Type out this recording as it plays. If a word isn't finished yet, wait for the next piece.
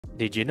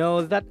Did you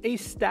know that a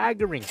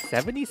staggering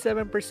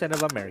 77%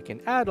 of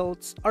American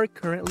adults are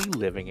currently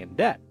living in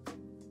debt?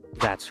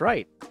 That's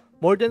right,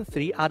 more than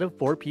 3 out of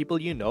 4 people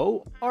you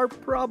know are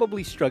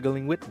probably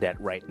struggling with debt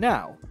right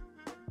now.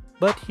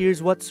 But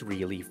here's what's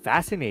really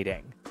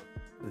fascinating.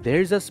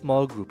 There's a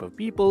small group of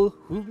people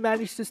who've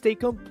managed to stay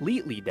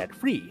completely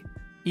debt-free,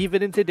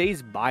 even in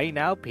today's buy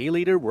now, pay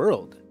later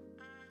world.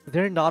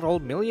 They're not all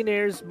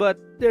millionaires, but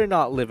they're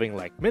not living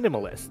like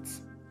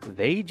minimalists.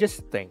 They just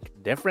think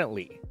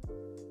differently.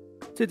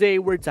 Today,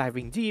 we're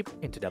diving deep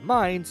into the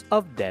minds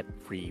of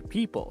debt-free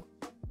people.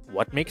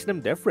 What makes them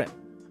different?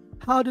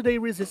 How do they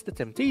resist the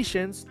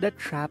temptations that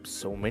trap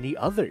so many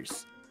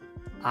others?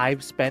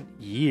 I've spent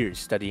years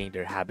studying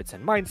their habits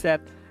and mindset,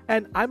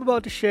 and I'm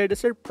about to share the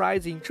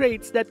surprising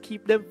traits that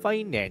keep them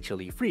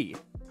financially free.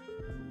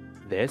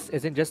 This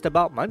isn't just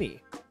about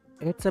money.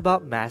 It's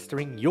about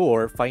mastering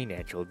your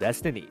financial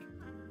destiny.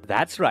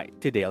 That's right,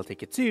 today I'll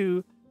take you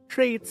to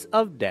traits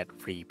of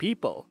debt-free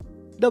people,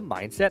 the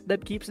mindset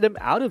that keeps them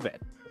out of it.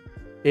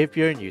 If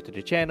you're new to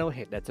the channel,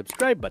 hit that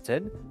subscribe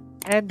button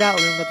and that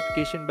little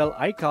notification bell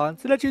icon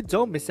so that you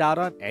don't miss out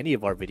on any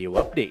of our video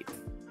updates.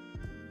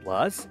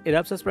 Plus, it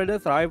helps us spread the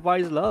Thrive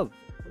Wise love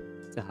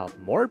to help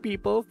more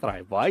people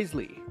thrive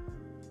wisely.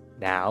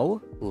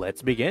 Now,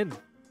 let's begin.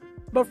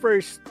 But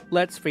first,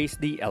 let's face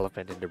the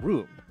elephant in the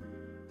room.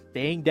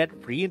 Staying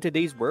debt-free in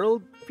today's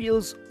world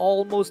feels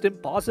almost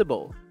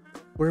impossible.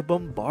 We're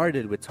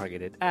bombarded with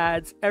targeted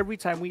ads every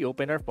time we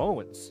open our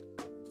phones.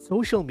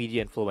 Social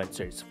media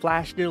influencers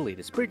flash their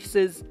latest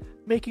purchases,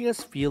 making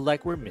us feel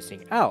like we're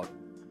missing out.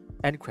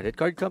 And credit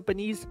card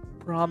companies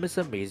promise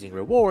amazing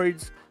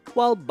rewards,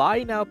 while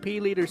buy now pay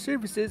later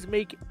services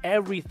make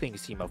everything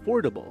seem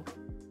affordable.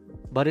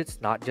 But it's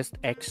not just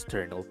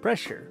external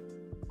pressure.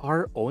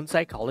 Our own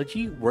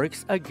psychology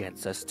works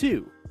against us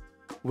too.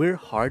 We're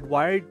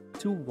hardwired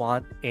to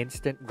want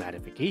instant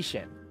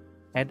gratification,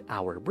 and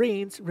our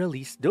brains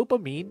release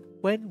dopamine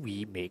when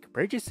we make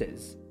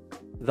purchases.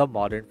 The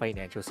modern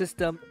financial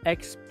system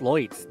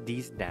exploits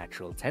these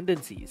natural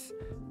tendencies,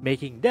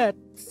 making debt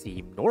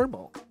seem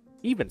normal,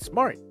 even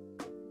smart.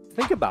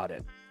 Think about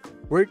it.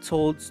 We're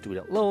told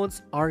student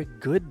loans are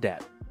good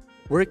debt.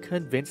 We're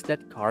convinced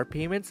that car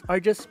payments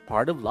are just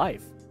part of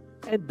life.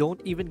 And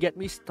don't even get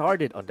me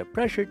started on the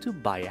pressure to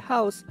buy a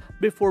house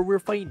before we're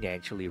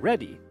financially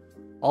ready.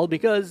 All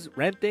because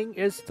renting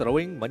is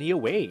throwing money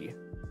away.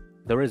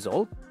 The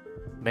result?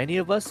 Many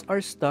of us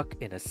are stuck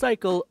in a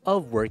cycle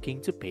of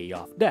working to pay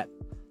off debt,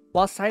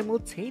 while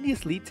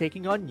simultaneously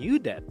taking on new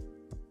debt.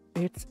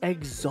 It's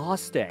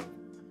exhausting,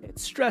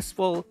 it's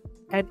stressful,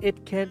 and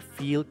it can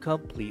feel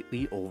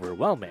completely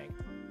overwhelming.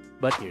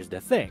 But here's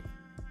the thing.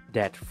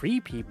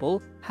 Debt-free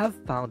people have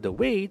found a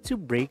way to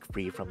break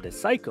free from this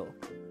cycle.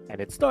 And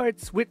it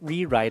starts with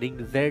rewriting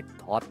their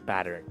thought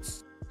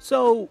patterns.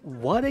 So,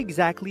 what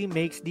exactly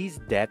makes these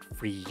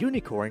debt-free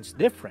unicorns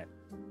different?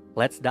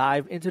 Let's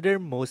dive into their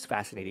most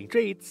fascinating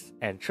traits,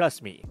 and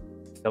trust me,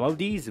 some of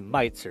these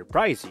might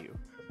surprise you.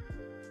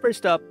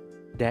 First up,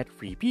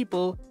 debt-free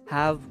people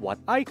have what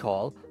I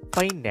call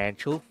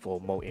financial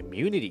FOMO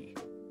immunity.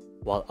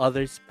 While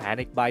others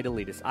panic buy the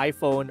latest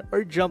iPhone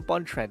or jump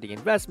on trending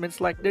investments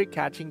like they're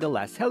catching the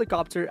last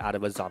helicopter out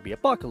of a zombie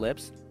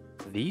apocalypse,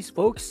 these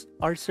folks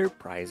are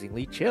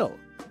surprisingly chill.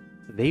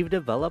 They've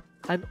developed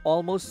an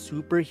almost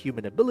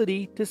superhuman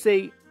ability to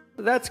say,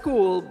 "That's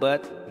cool,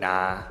 but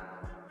nah."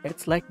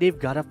 It's like they've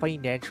got a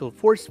financial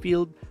force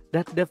field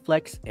that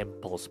deflects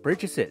impulse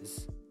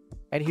purchases.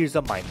 And here's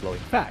a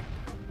mind-blowing fact.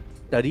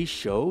 Studies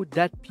show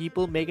that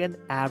people make an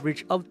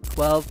average of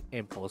 12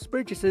 impulse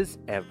purchases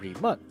every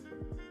month.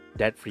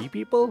 Debt-free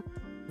people,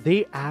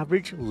 they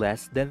average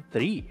less than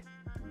 3.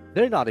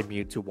 They're not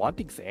immune to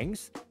wanting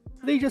things.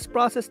 They just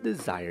process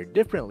desire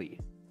differently.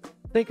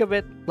 Think of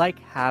it like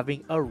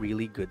having a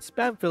really good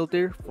spam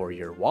filter for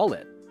your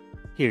wallet.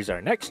 Here's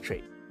our next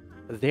trait.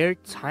 They're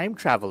time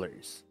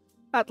travelers,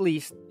 at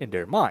least in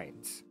their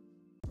minds.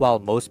 While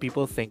most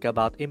people think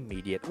about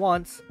immediate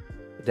wants,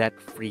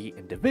 debt-free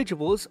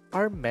individuals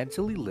are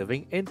mentally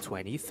living in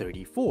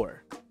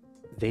 2034.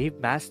 They've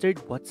mastered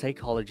what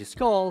psychologists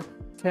call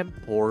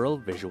temporal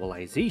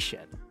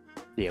visualization,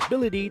 the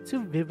ability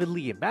to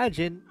vividly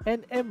imagine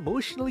and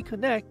emotionally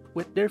connect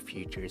with their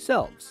future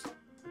selves.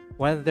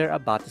 When they're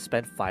about to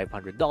spend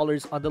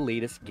 $500 on the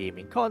latest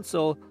gaming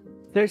console,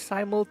 they're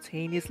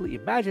simultaneously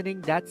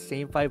imagining that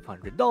same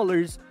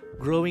 $500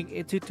 growing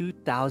into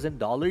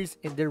 $2,000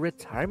 in their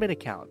retirement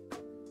account.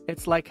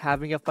 It's like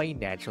having a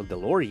financial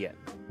DeLorean.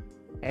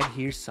 And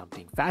here's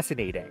something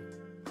fascinating.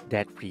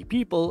 Debt-free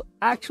people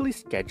actually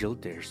schedule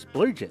their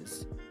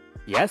splurges.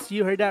 Yes,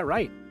 you heard that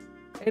right.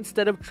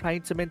 Instead of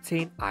trying to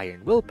maintain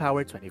iron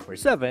willpower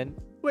 24/7,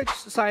 which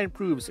science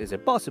proves is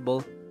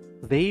impossible,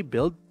 they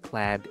build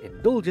planned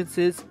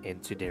indulgences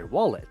into their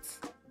wallets.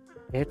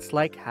 It's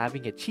like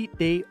having a cheat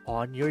day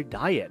on your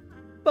diet,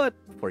 but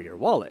for your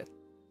wallet.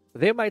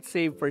 They might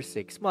save for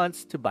 6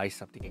 months to buy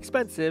something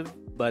expensive,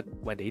 but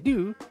when they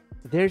do,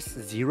 there's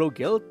zero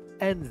guilt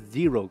and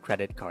zero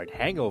credit card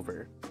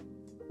hangover.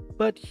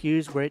 But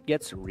here's where it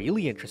gets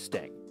really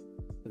interesting.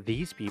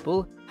 These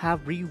people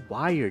have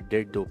rewired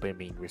their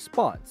dopamine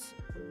response.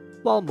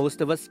 While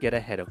most of us get a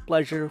hit of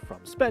pleasure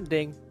from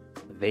spending,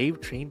 they've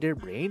trained their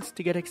brains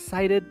to get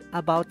excited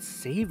about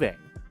saving.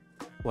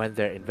 When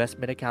their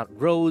investment account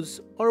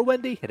grows or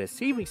when they hit a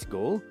savings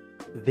goal,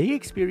 they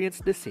experience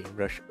the same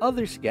rush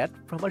others get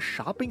from a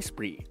shopping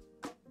spree.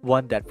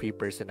 One debt-free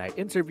person I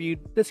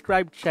interviewed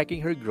described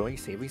checking her growing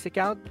savings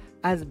account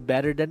as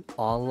better than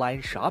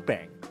online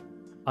shopping.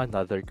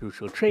 Another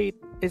crucial trait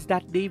is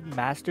that they've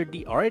mastered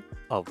the art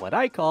of what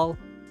I call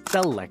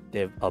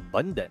selective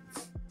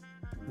abundance.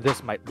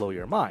 This might blow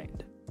your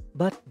mind,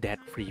 but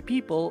debt-free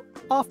people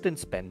often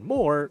spend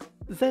more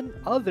than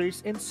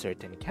others in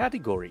certain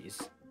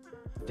categories.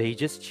 They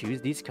just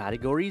choose these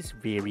categories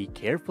very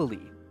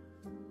carefully.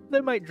 They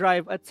might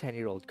drive a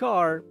 10-year-old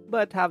car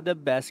but have the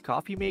best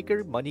coffee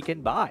maker money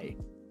can buy.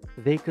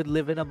 They could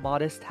live in a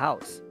modest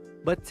house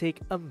but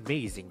take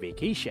amazing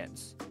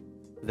vacations.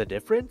 The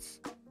difference?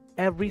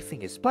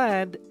 Everything is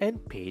planned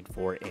and paid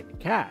for in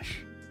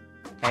cash.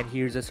 And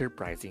here's a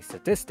surprising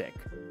statistic.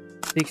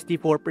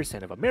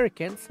 64% of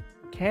Americans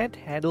can't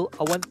handle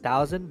a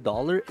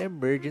 $1,000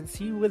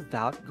 emergency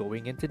without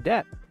going into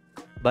debt.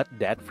 But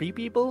debt-free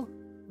people?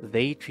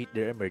 They treat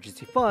their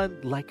emergency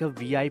fund like a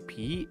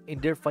VIP in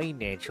their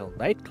financial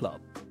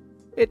nightclub.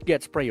 It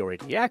gets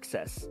priority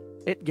access,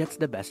 it gets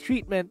the best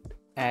treatment,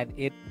 and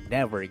it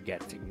never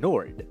gets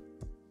ignored.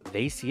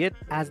 They see it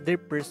as their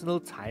personal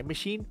time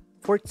machine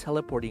for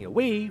teleporting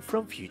away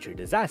from future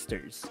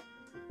disasters.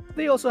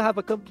 They also have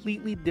a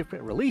completely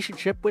different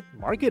relationship with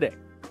marketing.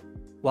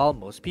 While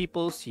most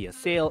people see a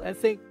sale and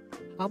think,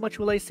 how much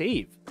will I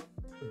save?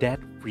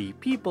 Debt-free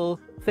people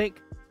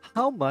think,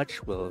 how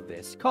much will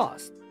this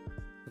cost?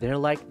 They're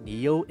like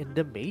Neo in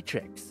the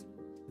Matrix.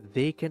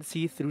 They can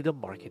see through the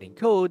marketing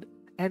code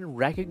and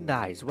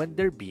recognize when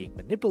they're being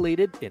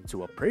manipulated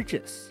into a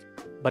purchase.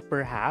 But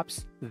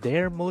perhaps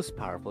their most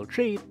powerful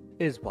trait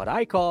is what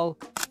I call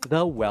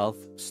the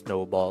wealth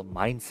snowball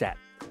mindset.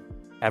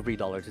 Every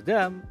dollar to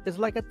them is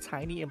like a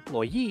tiny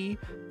employee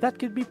that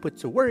can be put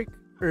to work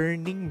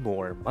earning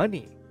more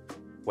money.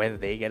 When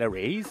they get a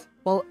raise,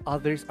 while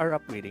others are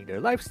upgrading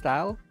their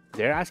lifestyle,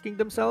 they're asking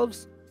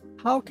themselves,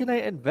 how can I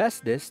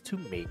invest this to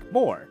make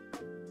more?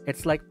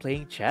 It's like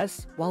playing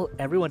chess while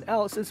everyone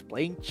else is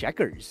playing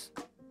checkers.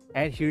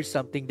 And here's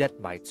something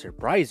that might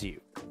surprise you.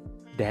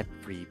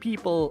 Debt-free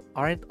people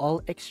aren't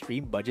all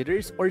extreme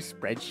budgeters or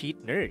spreadsheet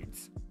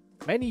nerds.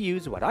 Many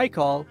use what I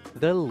call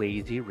the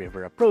lazy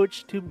river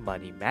approach to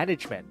money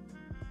management.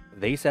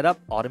 They set up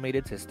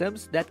automated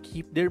systems that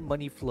keep their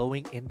money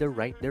flowing in the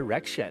right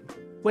direction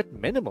with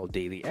minimal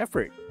daily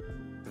effort.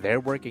 They're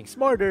working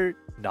smarter,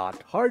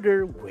 not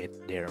harder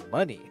with their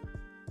money.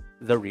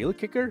 The real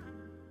kicker?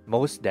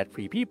 Most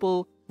debt-free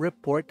people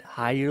report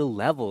higher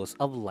levels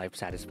of life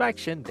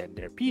satisfaction than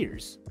their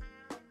peers,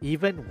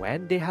 even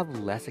when they have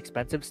less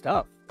expensive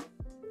stuff.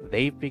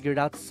 They figured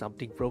out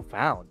something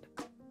profound.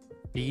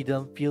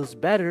 Freedom feels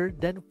better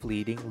than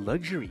fleeting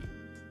luxury.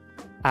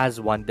 As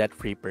one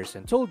debt-free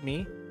person told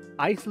me,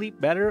 I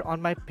sleep better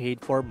on my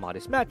paid-for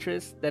modest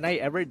mattress than I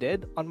ever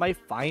did on my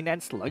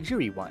financed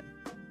luxury one.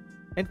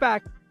 In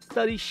fact,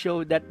 studies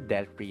show that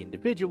debt-free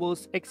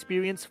individuals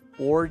experience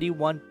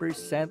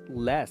 41%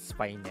 less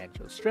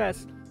financial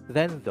stress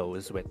than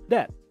those with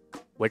debt,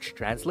 which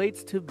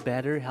translates to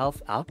better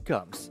health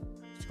outcomes,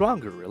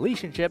 stronger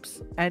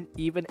relationships, and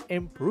even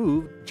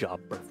improved job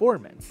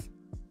performance.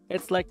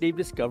 It's like they've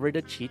discovered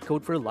a cheat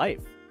code for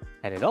life,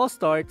 and it all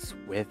starts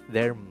with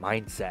their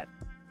mindset.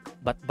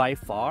 But by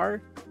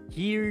far,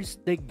 here's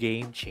the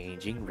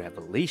game-changing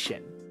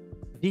revelation.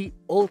 The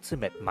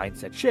ultimate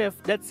mindset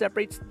shift that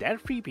separates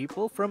debt-free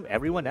people from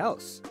everyone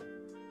else.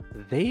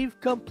 They've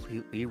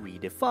completely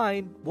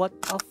redefined what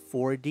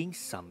affording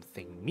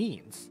something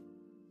means.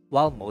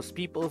 While most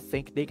people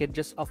think they can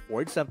just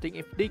afford something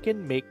if they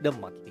can make the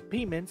monthly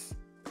payments,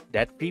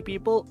 debt-free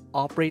people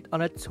operate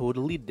on a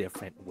totally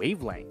different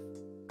wavelength.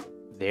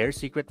 Their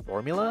secret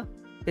formula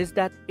is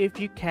that if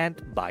you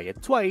can't buy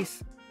it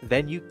twice,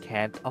 then you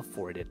can't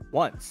afford it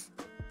once.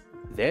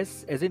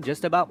 This isn't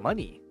just about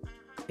money.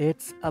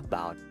 It's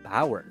about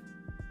power.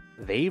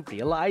 They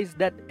realize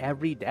that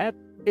every debt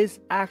is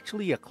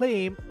actually a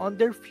claim on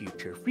their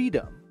future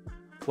freedom.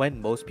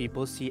 When most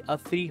people see a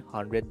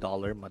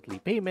 $300 monthly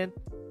payment,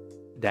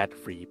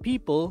 debt-free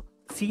people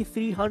see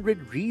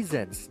 300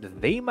 reasons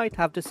that they might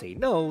have to say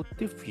no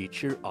to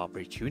future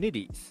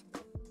opportunities.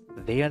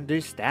 They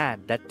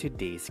understand that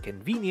today's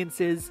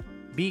conveniences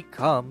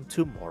become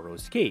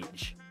tomorrow's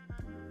cage.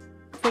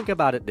 Think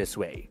about it this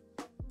way.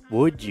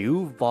 Would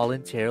you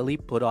voluntarily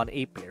put on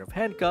a pair of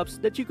handcuffs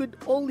that you could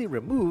only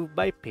remove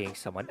by paying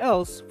someone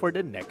else for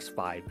the next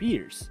 5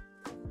 years?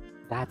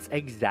 That's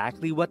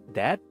exactly what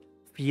debt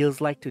feels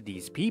like to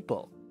these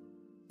people.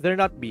 They're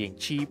not being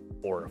cheap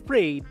or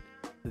afraid.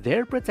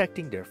 They're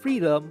protecting their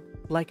freedom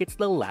like it's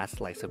the last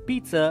slice of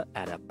pizza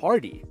at a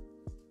party.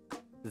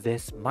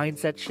 This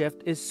mindset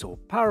shift is so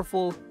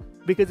powerful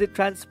because it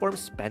transforms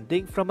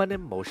spending from an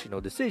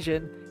emotional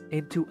decision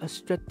into a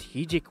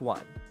strategic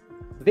one.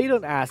 They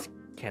don't ask,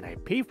 can I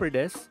pay for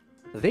this?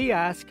 They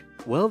ask,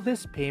 will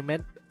this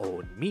payment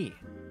own me?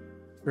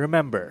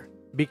 Remember,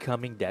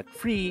 becoming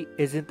debt-free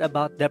isn't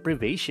about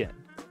deprivation.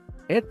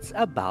 It's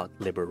about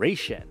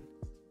liberation.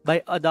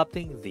 By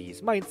adopting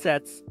these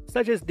mindsets,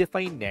 such as the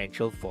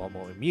financial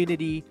FOMO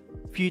immunity,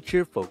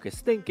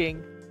 future-focused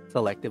thinking,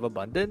 selective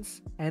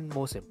abundance, and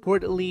most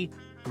importantly,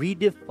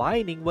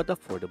 redefining what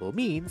affordable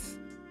means,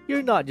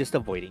 you're not just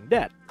avoiding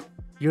debt,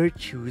 you're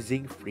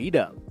choosing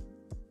freedom.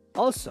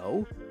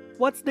 Also,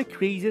 what's the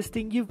craziest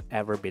thing you've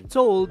ever been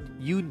told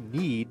you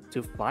need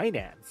to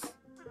finance?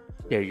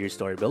 Share your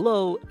story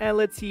below and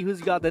let's see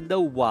who's gotten the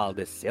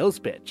wildest sales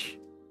pitch.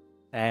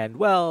 And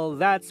well,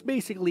 that's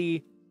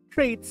basically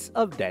traits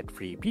of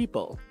debt-free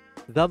people,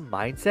 the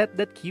mindset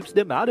that keeps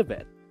them out of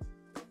it.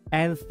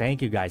 And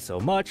thank you guys so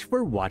much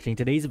for watching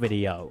today's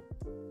video.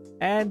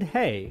 And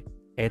hey,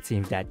 it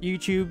seems that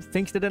YouTube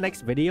thinks that the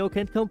next video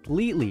can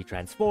completely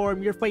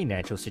transform your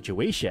financial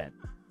situation.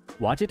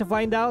 Watch it to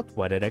find out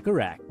whether they're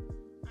correct.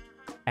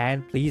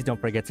 And please don't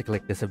forget to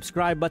click the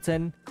subscribe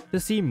button to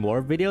see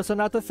more videos on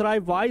how to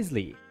thrive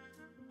wisely.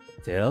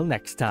 Till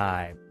next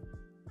time.